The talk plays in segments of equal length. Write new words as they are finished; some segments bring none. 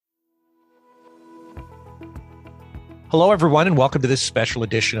Hello, everyone, and welcome to this special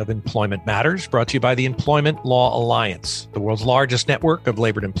edition of Employment Matters, brought to you by the Employment Law Alliance, the world's largest network of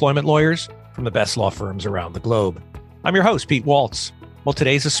labor and employment lawyers from the best law firms around the globe. I'm your host, Pete Waltz. Well,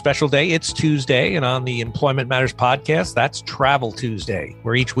 today's a special day. It's Tuesday, and on the Employment Matters podcast, that's Travel Tuesday,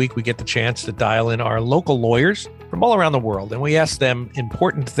 where each week we get the chance to dial in our local lawyers from all around the world, and we ask them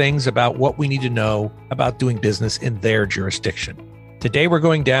important things about what we need to know about doing business in their jurisdiction. Today, we're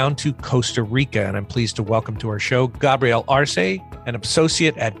going down to Costa Rica, and I'm pleased to welcome to our show Gabriel Arce, an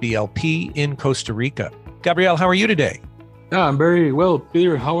associate at BLP in Costa Rica. Gabriel, how are you today? Yeah, I'm very well.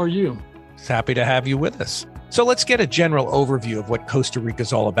 Peter, how are you? Happy to have you with us. So let's get a general overview of what Costa Rica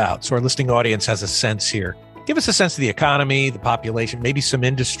is all about, so our listening audience has a sense here. Give us a sense of the economy, the population, maybe some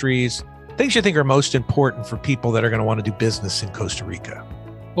industries, things you think are most important for people that are going to want to do business in Costa Rica.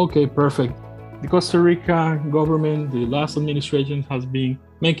 Okay, perfect. The Costa Rica government, the last administration, has been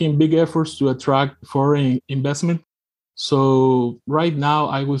making big efforts to attract foreign investment. So right now,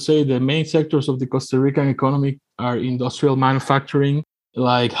 I would say the main sectors of the Costa Rican economy are industrial manufacturing,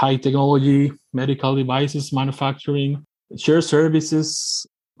 like high technology, medical devices manufacturing, shared services,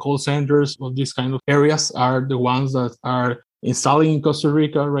 call centers of these kind of areas are the ones that are installing in Costa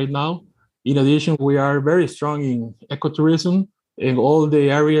Rica right now. In addition, we are very strong in ecotourism, in all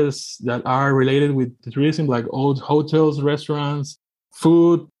the areas that are related with the tourism, like old hotels, restaurants,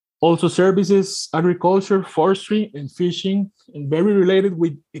 food, also services, agriculture, forestry, and fishing, and very related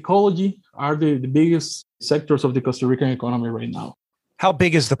with ecology are the biggest sectors of the Costa Rican economy right now. How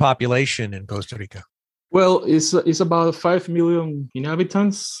big is the population in Costa Rica? Well, it's about 5 million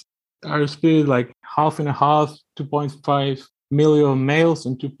inhabitants. Are split like half and a half, 2.5 million males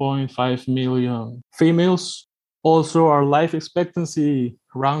and 2.5 million females. Also, our life expectancy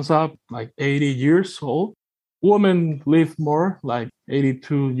rounds up like 80 years old. Women live more, like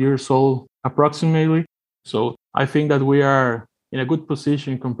 82 years old approximately. So I think that we are in a good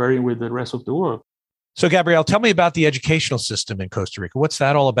position comparing with the rest of the world. So, Gabriel, tell me about the educational system in Costa Rica. What's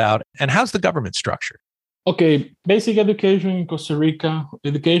that all about? And how's the government structured? Okay, basic education in Costa Rica,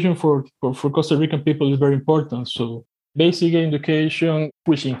 education for Costa Rican people is very important. So basic education,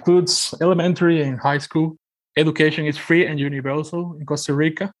 which includes elementary and high school, education is free and universal in Costa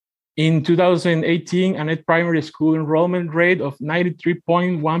Rica. In 2018, a net primary school enrollment rate of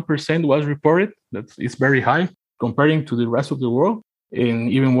 93.1% was reported. It's very high comparing to the rest of the world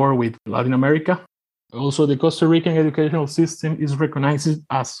and even more with Latin America. Also, the Costa Rican educational system is recognized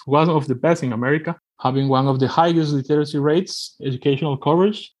as one of the best in America, having one of the highest literacy rates, educational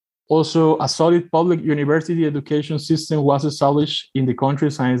coverage. Also, a solid public university education system was established in the country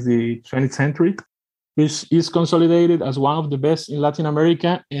since the 20th century, which is consolidated as one of the best in Latin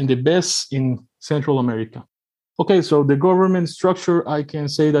America and the best in Central America. Okay, so the government structure, I can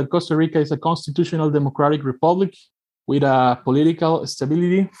say that Costa Rica is a constitutional democratic republic with a political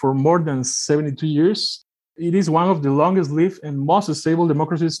stability for more than 72 years. It is one of the longest lived and most stable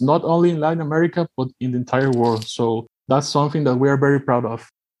democracies, not only in Latin America, but in the entire world. So that's something that we are very proud of.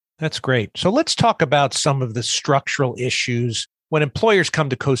 That's great. So let's talk about some of the structural issues. When employers come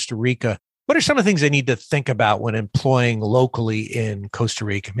to Costa Rica, what are some of the things they need to think about when employing locally in Costa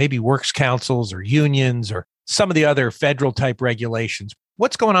Rica? Maybe works councils or unions or some of the other federal type regulations.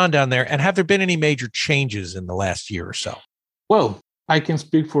 What's going on down there? And have there been any major changes in the last year or so? Well, I can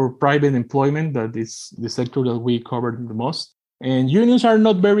speak for private employment. That is the sector that we covered the most. And unions are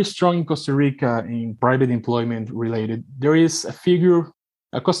not very strong in Costa Rica in private employment related. There is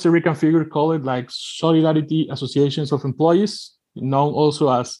a Costa Rican figure called like Solidarity Associations of Employees, known also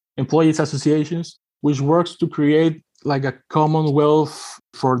as Employees Associations, which works to create like a commonwealth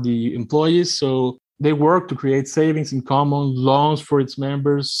for the employees. So they work to create savings in common, loans for its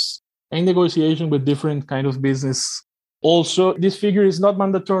members, and negotiation with different kind of business. Also, this figure is not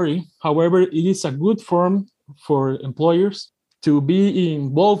mandatory. However, it is a good form for employers to be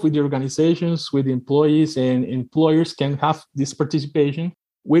involved with the organizations, with the employees, and employers can have this participation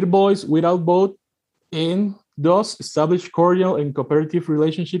with voice, without vote, and thus establish cordial and cooperative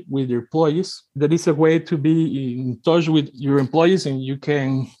relationship with your employees. That is a way to be in touch with your employees and you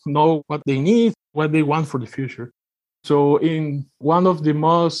can know what they need, what they want for the future. So in one of the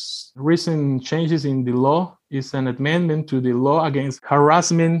most recent changes in the law is an amendment to the law against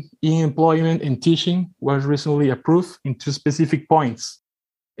harassment in employment and teaching was recently approved in two specific points.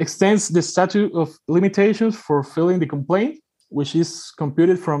 Extends the statute of limitations for filing the complaint, which is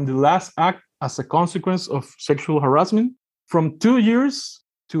computed from the last act as a consequence of sexual harassment, from 2 years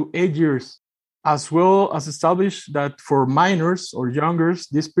to 8 years, as well as establish that for minors or youngers,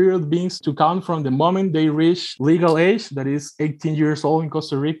 this period begins to count from the moment they reach legal age, that is 18 years old in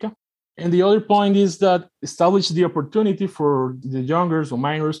Costa Rica. And the other point is that establish the opportunity for the youngers or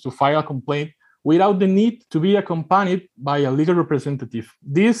minors to file a complaint without the need to be accompanied by a legal representative.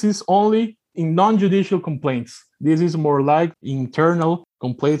 This is only in non-judicial complaints. This is more like internal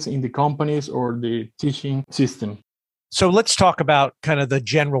complaints in the companies or the teaching system. So let's talk about kind of the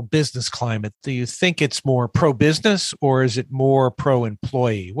general business climate. Do you think it's more pro-business or is it more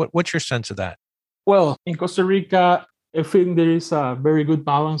pro-employee? What's your sense of that? Well, in Costa Rica, I think there is a very good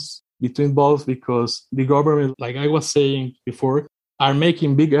balance between both because the government, like I was saying before, are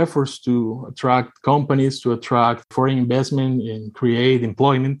making big efforts to attract companies, to attract foreign investment and create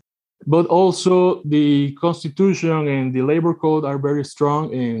employment. But also the Constitution and the labor code are very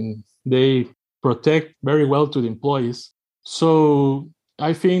strong and they protect very well to the employees. So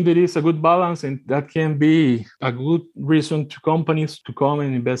I think there is a good balance and that can be a good reason to companies to come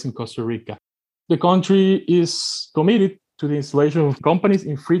and invest in Costa Rica. The country is committed to the installation of companies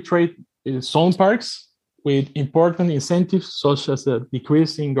in free trade zone parks with important incentives such as the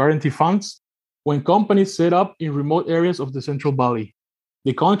decrease in guarantee funds when companies set up in remote areas of the Central Valley.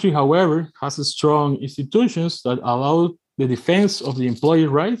 The country, however, has strong institutions that allow the defense of the employee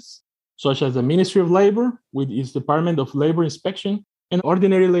rights, such as the Ministry of Labor with its Department of Labor Inspection and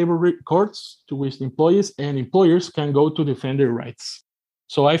ordinary labor courts to which the employees and employers can go to defend their rights.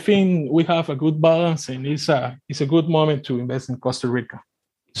 So I think we have a good balance and it's a good moment to invest in Costa Rica.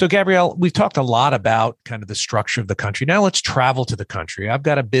 So, Gabriel, we've talked a lot about kind of the structure of the country. Now let's travel to the country. I've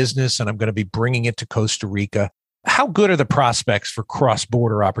got a business and I'm going to be bringing it to Costa Rica. How good are the prospects for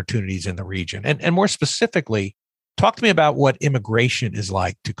cross-border opportunities in the region? And more specifically, talk to me about what immigration is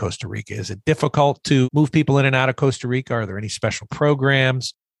like to Costa Rica. Is it difficult to move people in and out of Costa Rica? Are there any special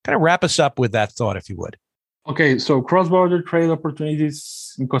programs? Kind of wrap us up with that thought, if you would. Okay, so cross-border trade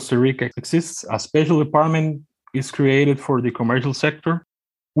opportunities in Costa Rica exists. A special department is created for the commercial sector,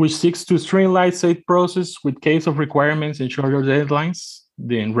 which seeks to streamline safe process with case of requirements and shorter deadlines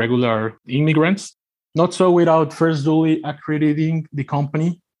than regular immigrants. Not so without first duly accrediting the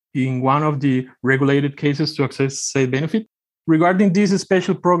company in one of the regulated cases to access safe benefit. Regarding these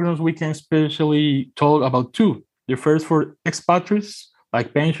special programs, we can especially talk about two. The first for expatriates,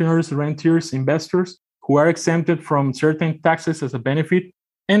 like pensioners, rentiers, investors, who are exempted from certain taxes as a benefit.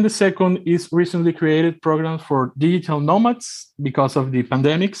 And the second is recently created programs for digital nomads because of the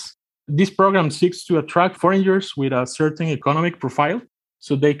pandemics. This program seeks to attract foreigners with a certain economic profile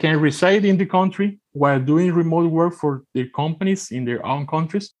so they can reside in the country while doing remote work for their companies in their own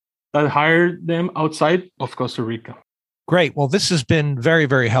countries that hire them outside of Costa Rica. Great. Well, this has been very,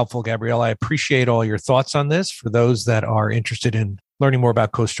 very helpful, Gabriel. I appreciate all your thoughts on this. For those that are interested in learning more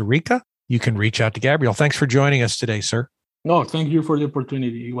about Costa Rica, you can reach out to Gabriel. Thanks for joining us today, sir. No, thank you for the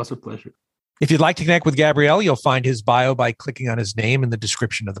opportunity. It was a pleasure. If you'd like to connect with Gabriel, you'll find his bio by clicking on his name in the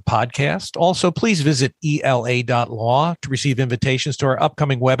description of the podcast. Also, please visit ela.law to receive invitations to our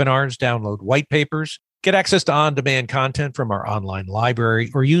upcoming webinars, download white papers, get access to on-demand content from our online library,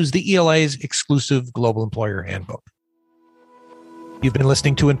 or use the ELA's exclusive Global Employer Handbook. You've been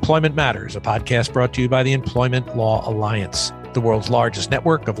listening to Employment Matters, a podcast brought to you by the Employment Law Alliance, the world's largest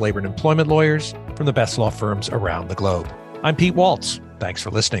network of labor and employment lawyers from the best law firms around the globe. I'm Pete Waltz. Thanks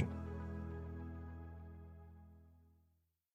for listening.